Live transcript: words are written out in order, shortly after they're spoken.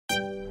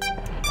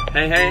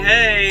Hey, hey,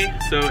 hey!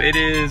 So it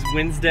is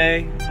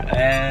Wednesday,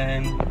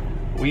 and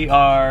we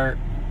are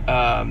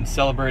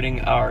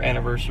celebrating our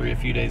anniversary a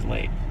few days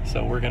late.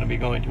 So we're going to be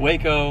going to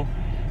Waco,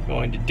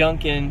 going to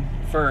Duncan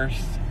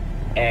first,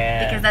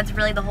 and because that's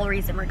really the whole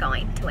reason we're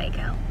going to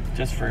Waco.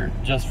 Just for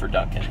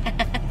Duncan.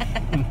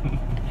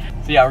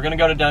 So yeah, we're going to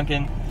go to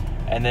Duncan,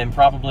 and then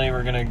probably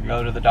we're going to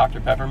go to the Dr.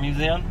 Pepper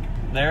Museum.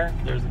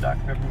 There's the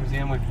Dr. Pepper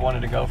Museum. We've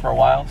wanted to go for a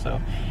while, so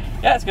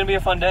yeah, it's going to be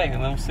a fun day, and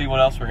then we'll see what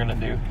else we're going to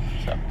do.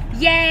 So,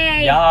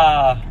 yay!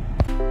 Yeah!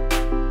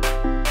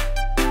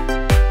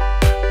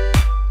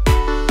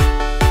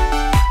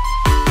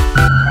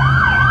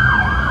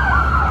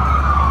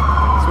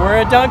 So we're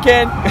at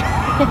Duncan.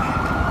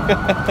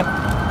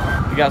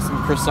 We got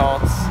some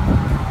croissants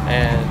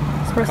and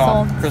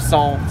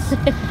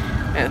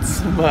and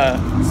some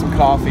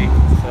coffee.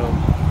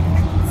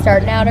 So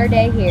starting out our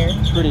day here.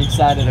 Pretty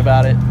excited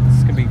about it.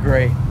 It's gonna be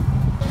great.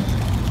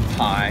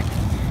 Hi.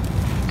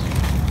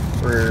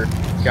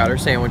 Got our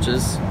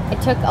sandwiches.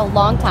 It took a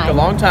long time. A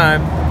long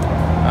time.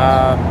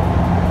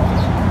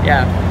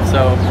 Yeah,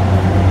 so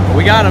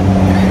we got them.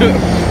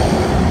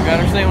 We got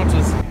our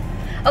sandwiches.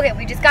 Okay,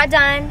 we just got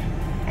done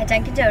at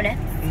Dunkin' Donuts.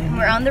 And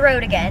we're on the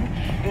road again.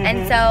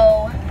 And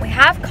so we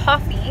have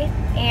coffee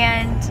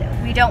and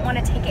we don't want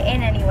to take it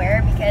in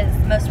anywhere because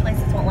most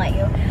places won't let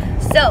you.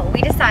 So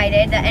we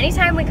decided that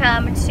anytime we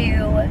come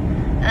to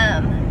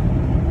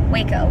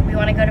Waco, we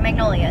want to go to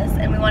Magnolia's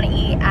and we want to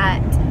eat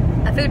at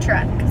a food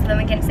truck, so then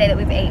we can say that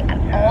we've ate at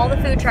all the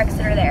food trucks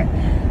that are there.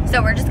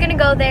 So we're just gonna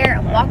go there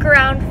and walk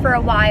around for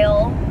a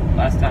while.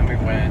 Last time we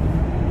went,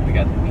 we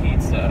got the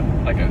pizza,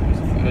 it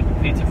was a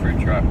pizza food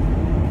truck.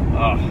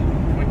 Oh,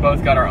 we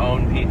both got our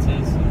own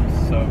pizzas. It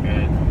was so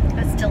good.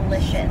 It was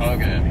delicious. So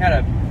good. We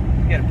had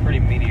a pretty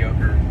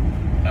mediocre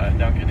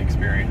Dunkin'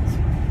 experience.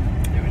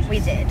 It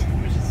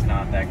was just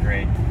not that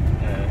great.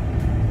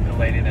 The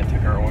lady that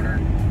took our order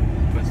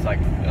was like,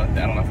 I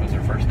don't know if it was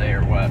her first day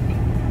or what, but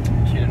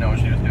she didn't know what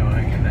she was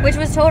doing. And then, which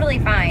was totally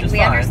fine. We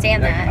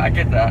understand that. I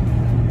get that.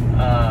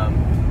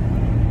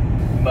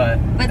 But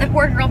the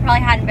poor girl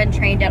probably hadn't been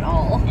trained at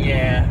all.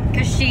 Yeah.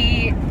 Because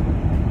she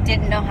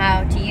didn't know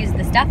how to use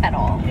the stuff at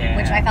all. Yeah.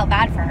 Which I felt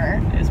bad for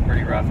her. It's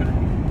pretty rough.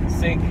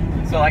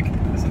 So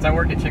since I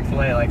work at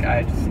Chick-fil-A,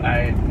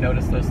 I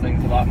noticed those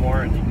things a lot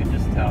more, and you could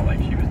just tell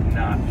she was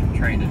not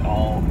trained at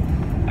all.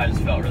 I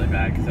just felt really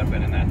bad because I've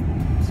been in that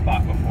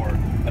spot before,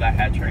 but I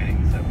had training,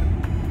 so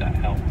that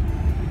helped.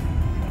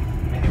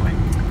 Anyway.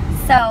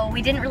 So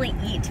we didn't really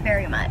eat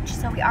very much,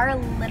 so we are a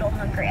little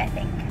hungry, I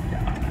think.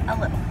 Yeah. A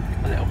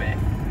little bit.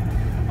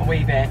 A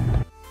wee bit.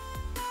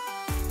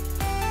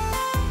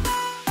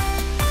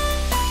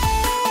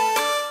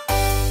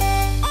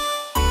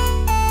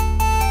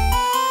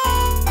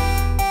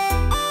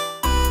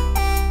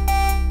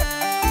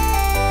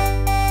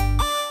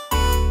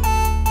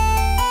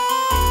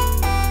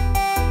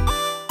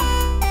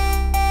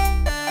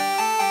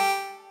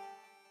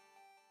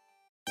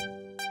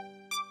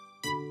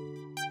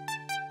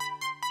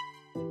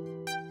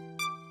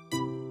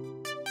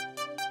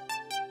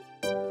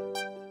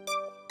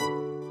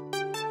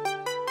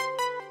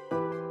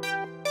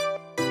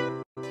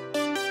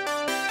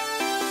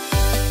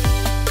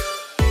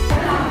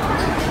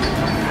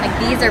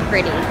 These are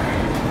pretty.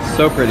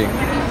 So pretty.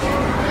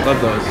 Love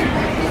those.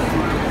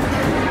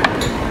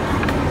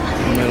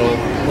 Metal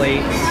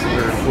plates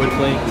or wood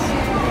plates.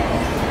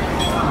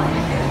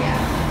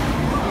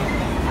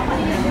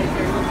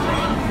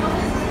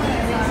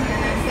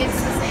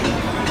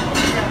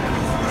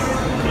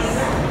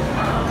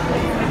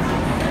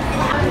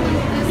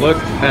 Look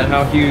at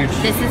how huge.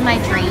 This is my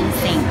dream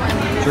sink.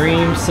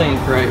 Dream sink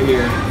right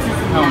here.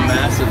 How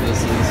massive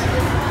this is.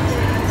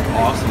 It's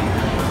awesome.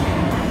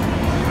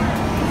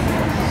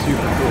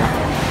 Super cool.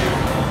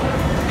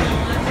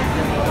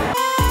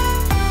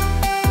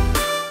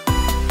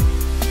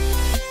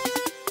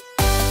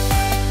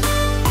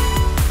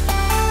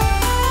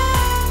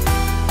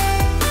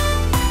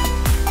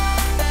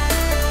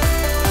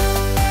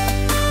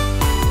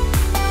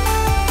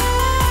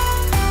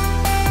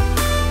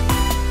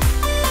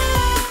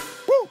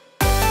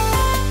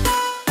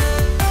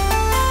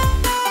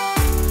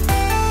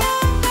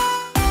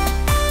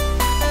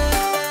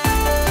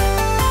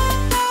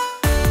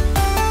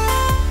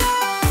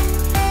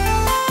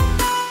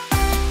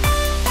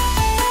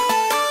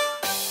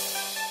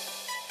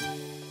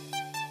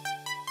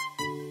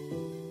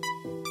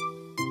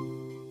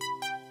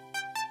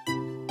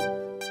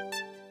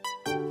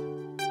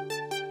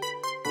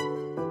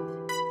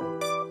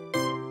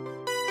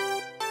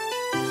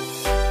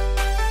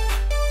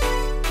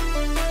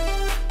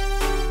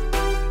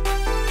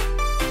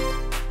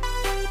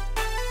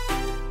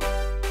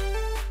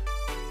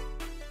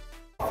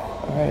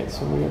 Alright,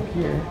 so we're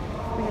here.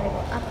 We're gonna go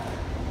up.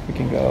 We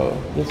can go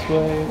this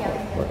way,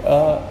 or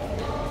up.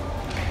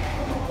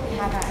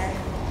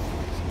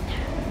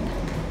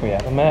 We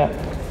have a map.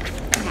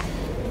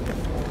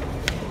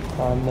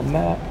 On the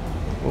map.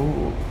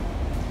 Ooh.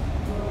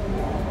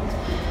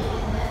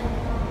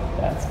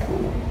 That's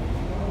cool.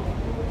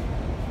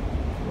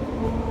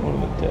 What are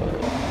the dead?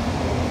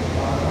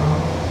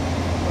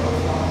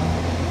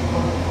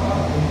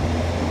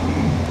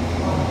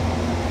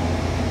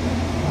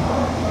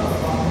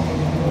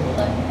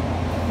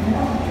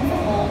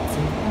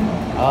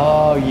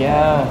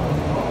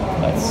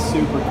 That's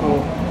super cool.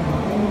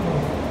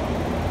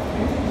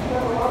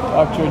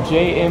 Dr.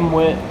 J. M.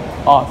 Witt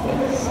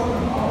office.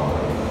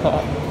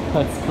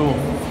 That's cool.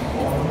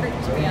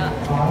 Freaked me out.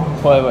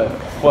 Wait,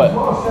 what?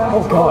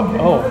 Oh god,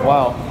 oh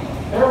wow.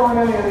 There weren't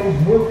any of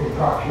these new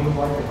concoctions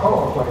like the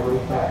cola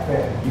flavors back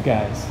then. You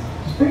guys.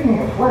 Speaking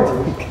of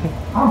flavors,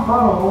 I'm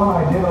proud of the one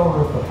I did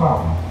over at the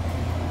fountain.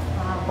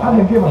 I've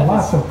been given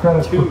lots of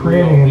credit for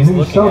creating a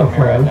new soda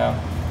flavor.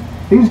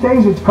 Right, these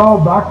days it's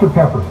called Dr.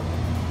 Pepper.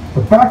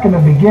 But back in the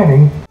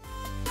beginning,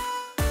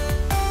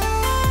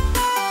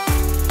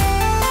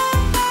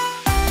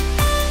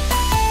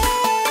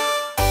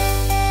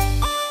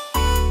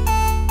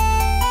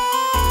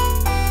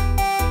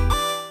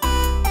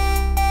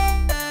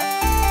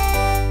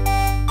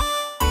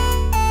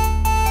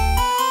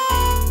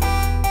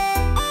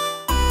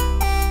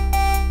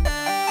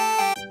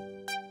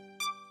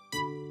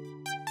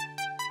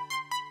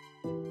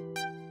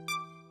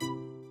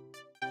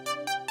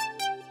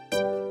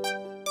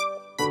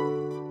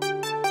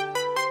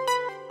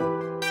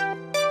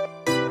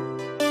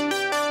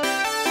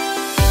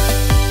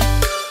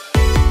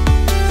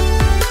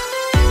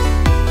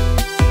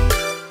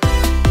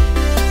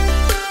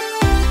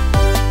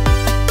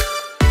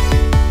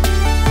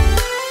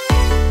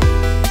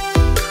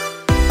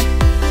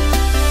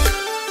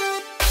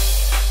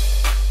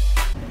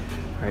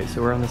 Alright,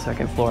 so we're on the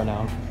second floor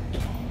now,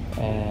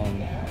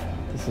 and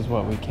this is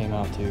what we came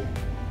out to.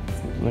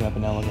 We went up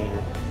an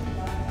elevator,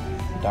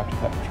 Dr.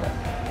 Pepper truck.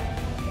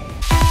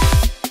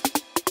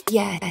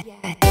 Yeah.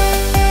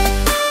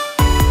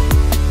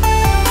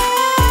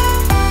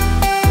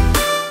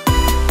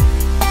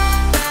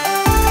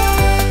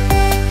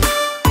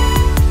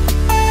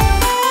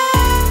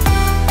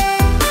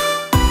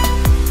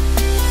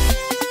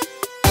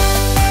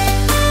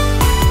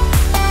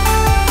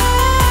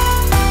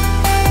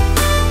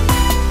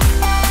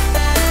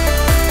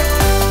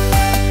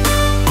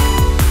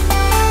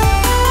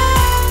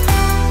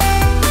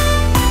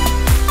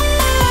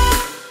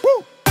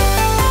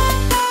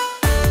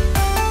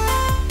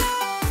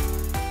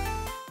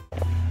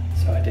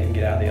 So I didn't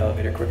get out of the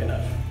elevator quick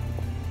enough.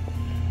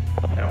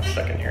 Now I'm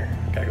stuck in here.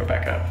 Gotta go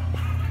back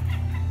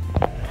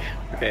up.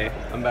 Okay,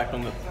 I'm back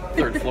on the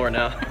third floor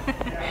now.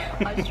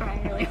 I was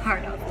trying really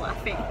hard. I was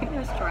laughing. I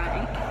was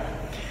trying.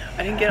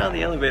 I didn't get out of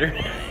the elevator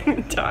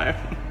in time,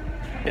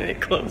 and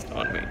it closed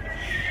on me.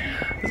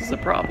 This is a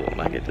problem.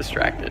 I get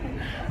distracted.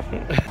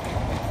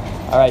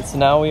 All right, so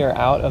now we are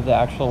out of the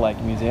actual like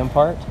museum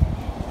part,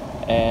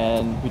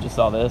 and we just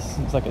saw this.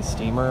 It's like a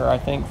steamer, I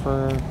think,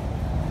 for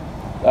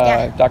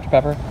Dr.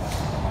 Pepper.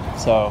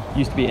 So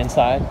used to be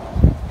inside,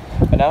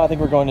 but now I think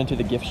we're going into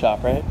the gift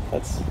shop, right?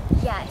 That's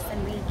Yes,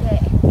 and we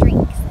get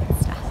drinks and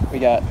stuff. we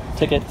got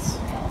tickets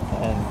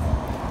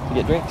and we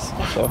get drinks.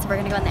 Yeah, So so we're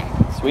gonna go in there.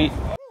 sweet.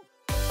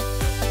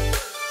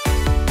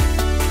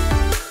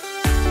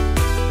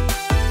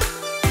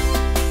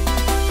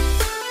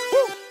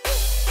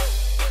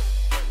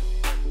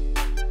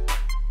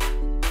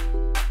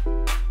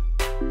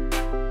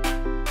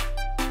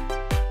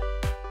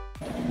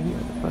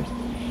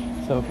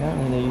 So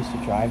apparently they used to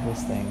drive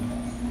this thing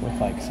with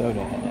like soda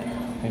in it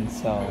and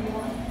sell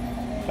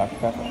Dr.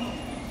 Pepper.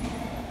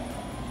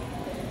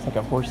 It's like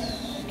a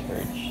horse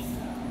carriage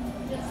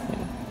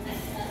thing.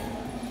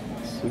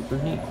 Super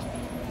neat.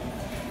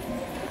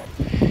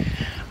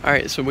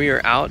 Alright, so we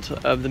are out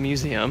of the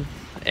museum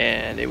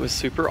and it was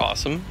super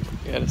awesome.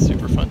 We had a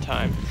super fun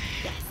time.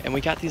 And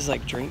we got these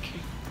like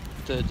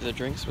the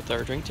drinks with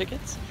our drink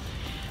tickets.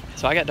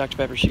 So I got Dr.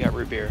 Pepper, she got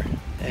root beer,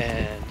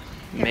 and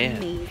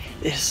man,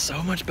 it's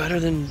so much better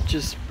than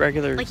just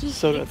regular Like he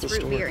soda at hates the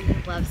root store. beer and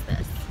he loves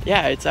this.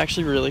 Yeah, it's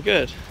actually really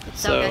good.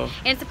 It's so good.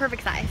 And it's the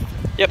perfect size.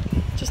 Yep,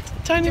 just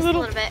a tiny Just a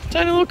little little bit.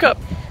 tiny little cup.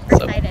 We're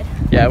So, excited.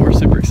 yeah, we're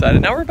super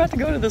excited. Now we're about to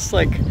go to this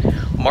like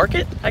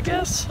market, I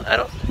guess. I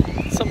don't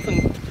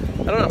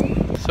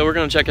know. So we're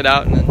gonna check it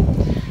out and then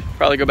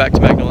probably go back to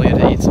Magnolia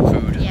to eat some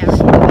food. Yeah, we're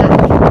gonna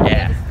go back. Yeah. We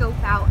had to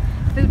scope out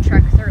food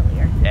trucks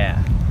earlier.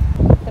 Yeah.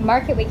 The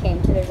market we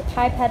came to, there's a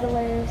pie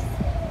peddlers.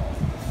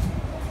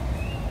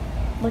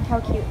 Look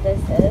how cute this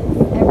is.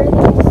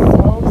 Everything is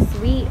so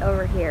sweet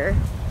over here.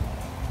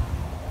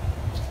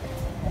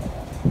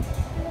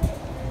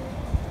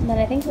 And then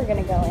I think we're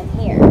gonna go in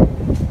here.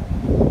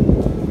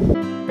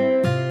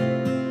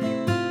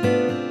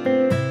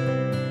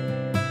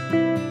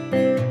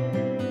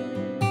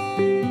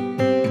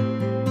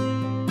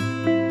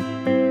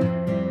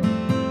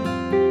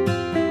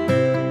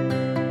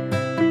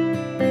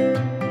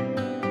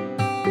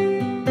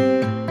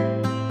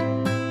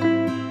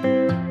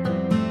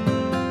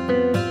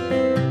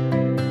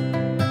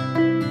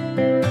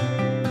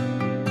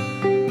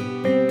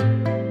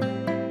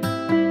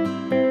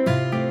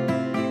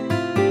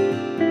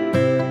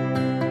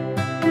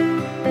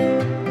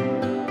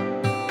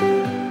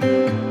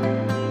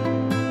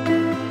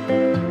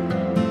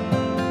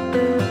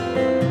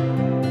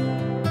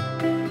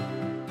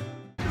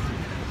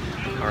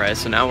 Alright,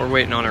 so now we're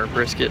waiting on our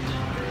brisket.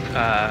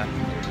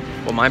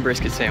 Well, my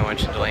brisket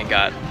sandwich, Delaney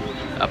got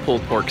a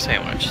pulled pork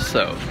sandwich.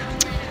 So,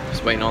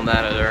 just waiting on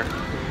that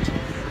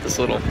at the this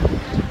little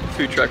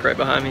food truck right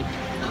behind me.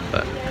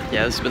 But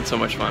yeah, this has been so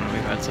much fun.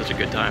 We've had such a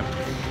good time.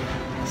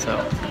 So,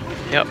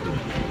 yep.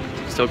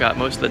 Still got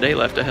most of the day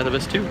left ahead of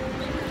us too.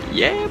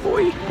 Yeah,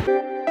 boy.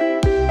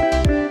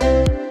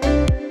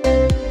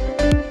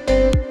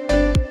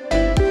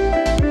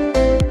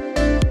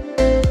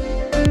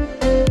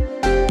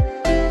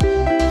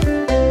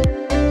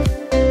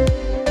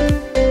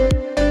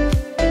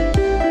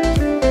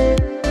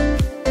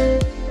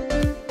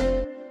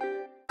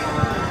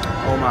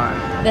 Oh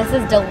my. This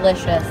is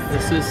delicious.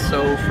 This is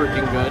so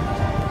freaking good.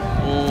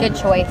 Good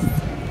choice.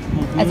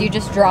 As you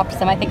just dropped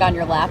some, I think, on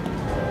your lap.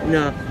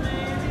 No.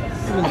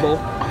 In the bowl.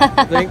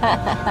 Think.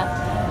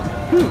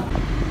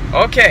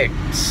 Okay,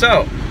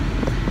 so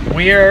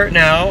we are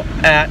now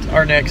at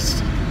our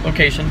next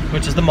location,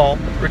 which is the mall,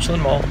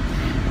 Richland Mall,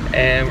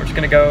 and we're just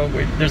gonna go.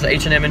 There's an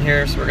H&M in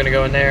here, so we're gonna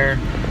go in there.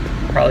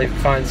 Probably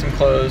find some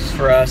clothes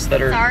for us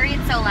that are. Sorry,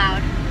 it's so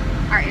loud.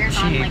 Our ears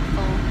on like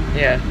full.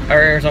 Yeah, our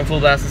air's on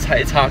full blast.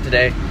 It's hot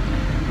today,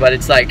 but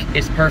it's like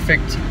it's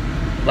perfect,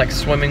 like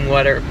swimming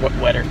weather. Swimming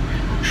weather.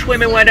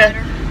 Swimming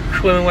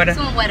weather.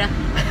 Swimming weather.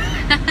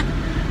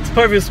 It's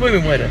perfect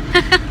swimming weather.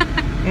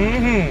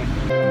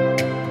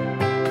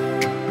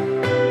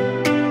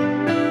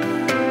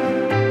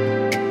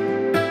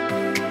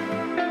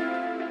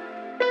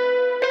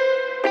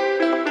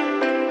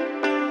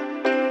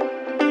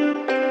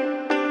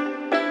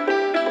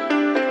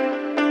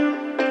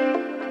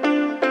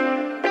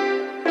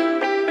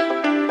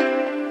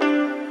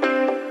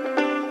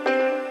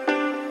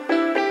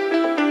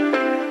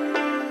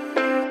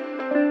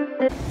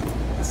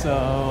 So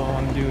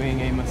I'm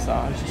doing a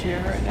massage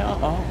chair right now.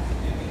 Oh,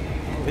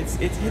 it's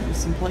hitting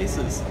some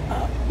places.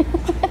 Oh,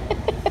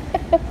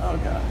 oh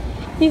god.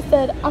 He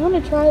said, "I want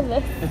to try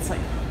this."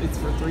 It's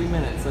for 3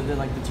 minutes. I did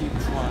like the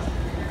cheapest one.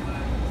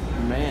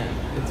 Man,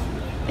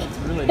 it's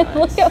really nice.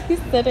 Look how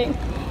he's sitting.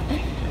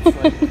 It's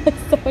like,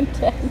 It's so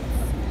intense.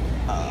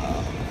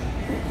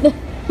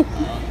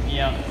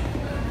 yeah.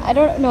 I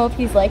don't know if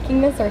he's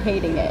liking this or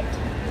hating it.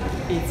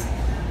 It's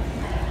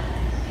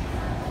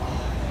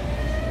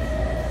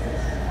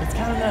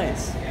kind of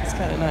nice. It's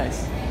kind of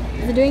nice.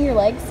 Is it doing your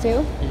legs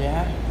too?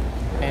 Yeah,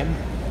 and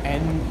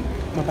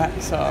my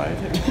backside.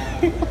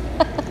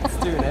 It's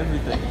doing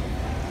everything.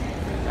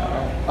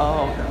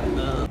 Oh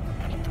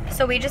god.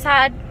 So we just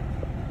had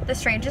the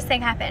strangest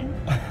thing happen,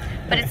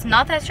 but it's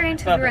not that strange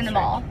because we were in the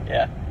mall.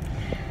 Yeah.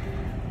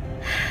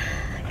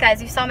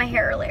 Guys, you saw my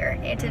hair earlier.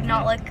 It did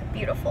not look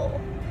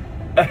beautiful.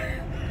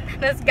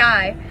 This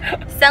guy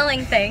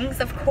selling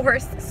things, of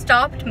course,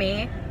 stopped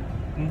me.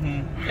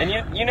 And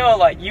you know,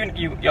 like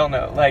y'all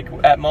know, like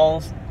at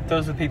malls,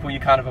 those are the people you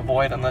kind of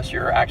avoid unless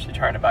you're actually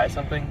trying to buy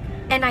something.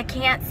 And I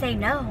can't say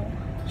no.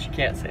 She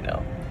can't say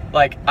no.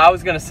 Like I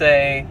was gonna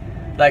say,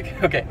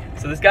 like, okay,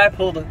 so this guy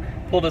pulled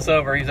us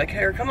over. He's like,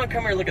 "Hey, come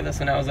here, look at this."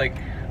 And I was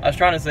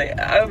trying to say,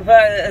 and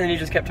then he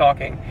just kept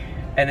talking,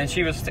 and then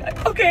she was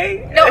like,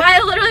 "Okay." No,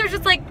 I literally was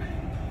just like.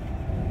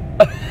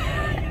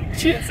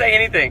 She didn't say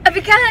anything.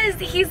 Because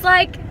he's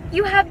like,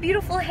 "You have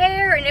beautiful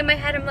hair," and in my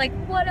head I'm like,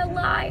 what a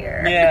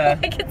liar. Yeah.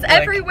 Like it's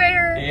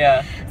everywhere.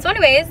 Yeah. So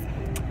anyways,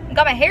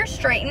 got my hair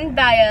straightened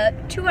by a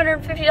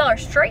 $250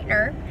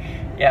 straightener.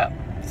 Yeah.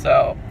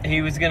 So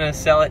he was gonna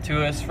sell it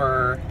to us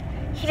for.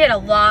 He did a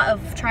lot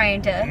of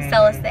trying to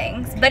sell us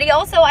things, but he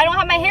also, I don't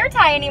have my hair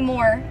tie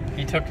anymore.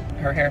 He took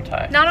her hair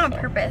tie. Not on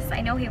purpose.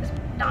 I know he was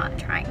not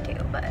trying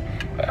to, but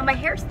my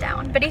hair's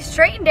down. But he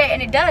straightened it,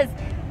 and it does.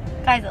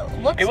 Guys,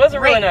 it looks. It was a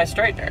great. really nice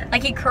straightener.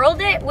 Like he curled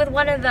it with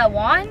one of the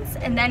wands,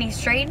 and then he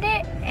straightened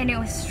it, and it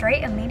was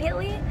straight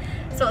immediately.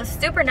 So it was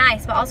super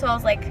nice. But also, I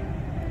was like,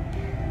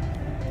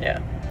 yeah.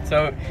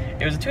 So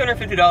it was a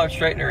 $250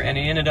 straightener, and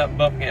he ended up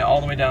bumping it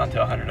all the way down to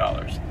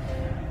 $100.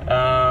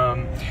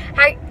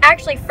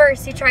 Actually,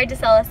 first he tried to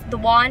sell us the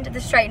wand, the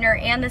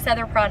straightener, and this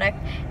other product.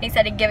 And he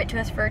said he'd give it to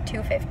us for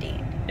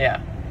 $250.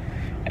 Yeah.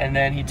 And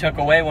then he took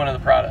away one of the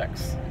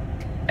products,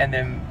 and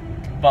then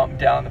bumped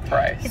down the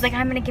price. He's like,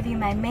 "I'm gonna give you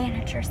my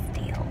manager's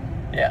deal."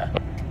 Yeah.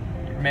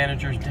 Your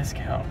manager's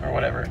discount or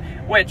whatever.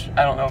 Which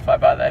I don't know if I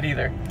buy that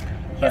either.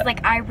 He was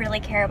like, "I really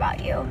care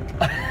about you."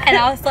 And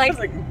I was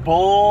like,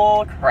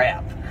 bull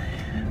crap.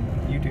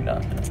 You do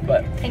not.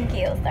 But thank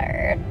you,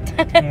 sir.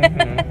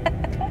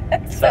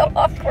 It's So, so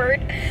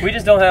awkward. We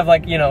just don't have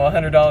like, you know,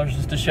 $100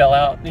 just to shell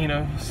out, you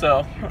know,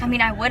 so. I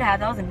mean, I would have.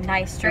 That was a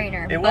nice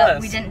straightener. It but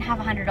was. we didn't have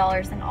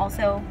 $100, and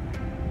also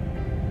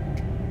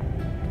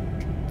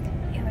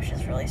it was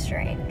just really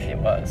strange. It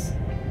was.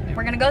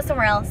 We're gonna go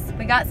somewhere else.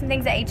 We got some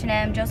things at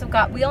H&M.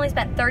 We only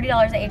spent $30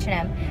 at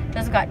H&M.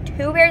 Joseph got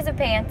 2 pairs of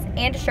pants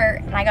and a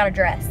shirt, and I got a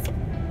dress.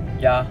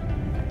 Yeah,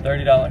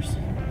 $30.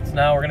 So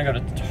now we're gonna go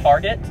to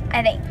Target,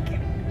 I think.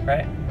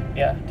 right?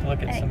 Yeah, to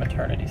look at some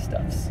maternity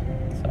stuffs.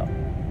 So.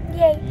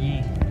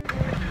 Yay.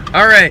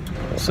 All right,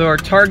 so our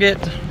Target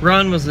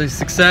run was a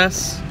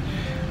success.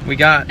 We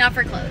got Not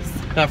for clothes.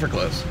 not for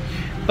clothes,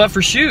 but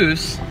for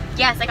shoes.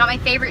 Yes, I got my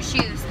favorite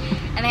shoes,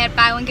 and they had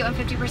buy one get one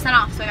 50%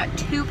 off. So I got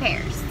 2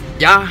 pairs.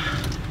 Yeah.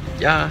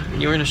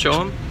 You were gonna show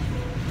them?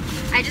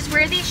 I just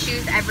wear these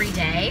shoes every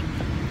day,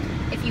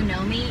 if you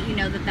know me, you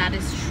know that that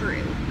is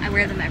true. I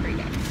wear them every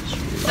day.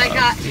 So I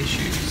got these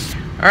shoes.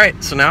 All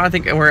right, so now I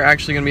think we're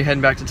actually gonna be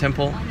heading back to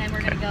Temple. And then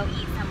we're gonna go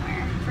eat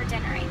somewhere for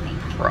dinner, I think.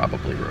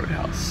 Probably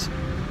Roadhouse.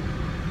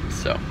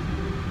 So,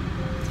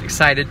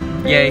 excited,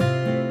 yay.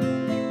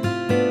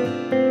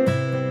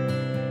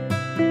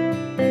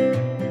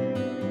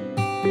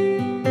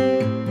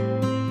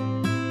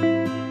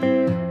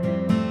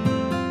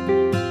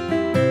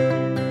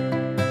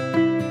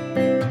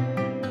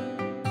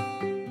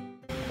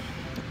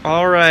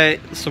 All right,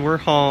 so we're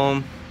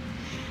home.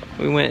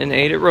 We went and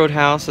ate at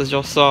Roadhouse, as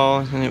y'all saw,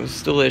 and it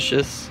was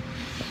delicious.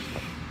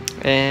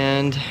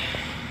 And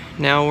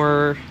now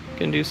we're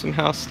gonna do some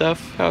house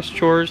stuff, house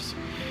chores.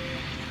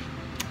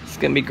 It's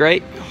gonna be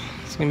great.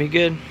 It's gonna be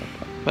good.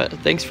 But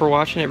thanks for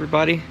watching,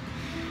 everybody,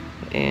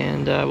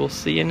 and we'll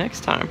see you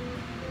next time.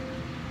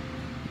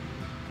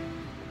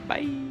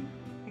 Bye.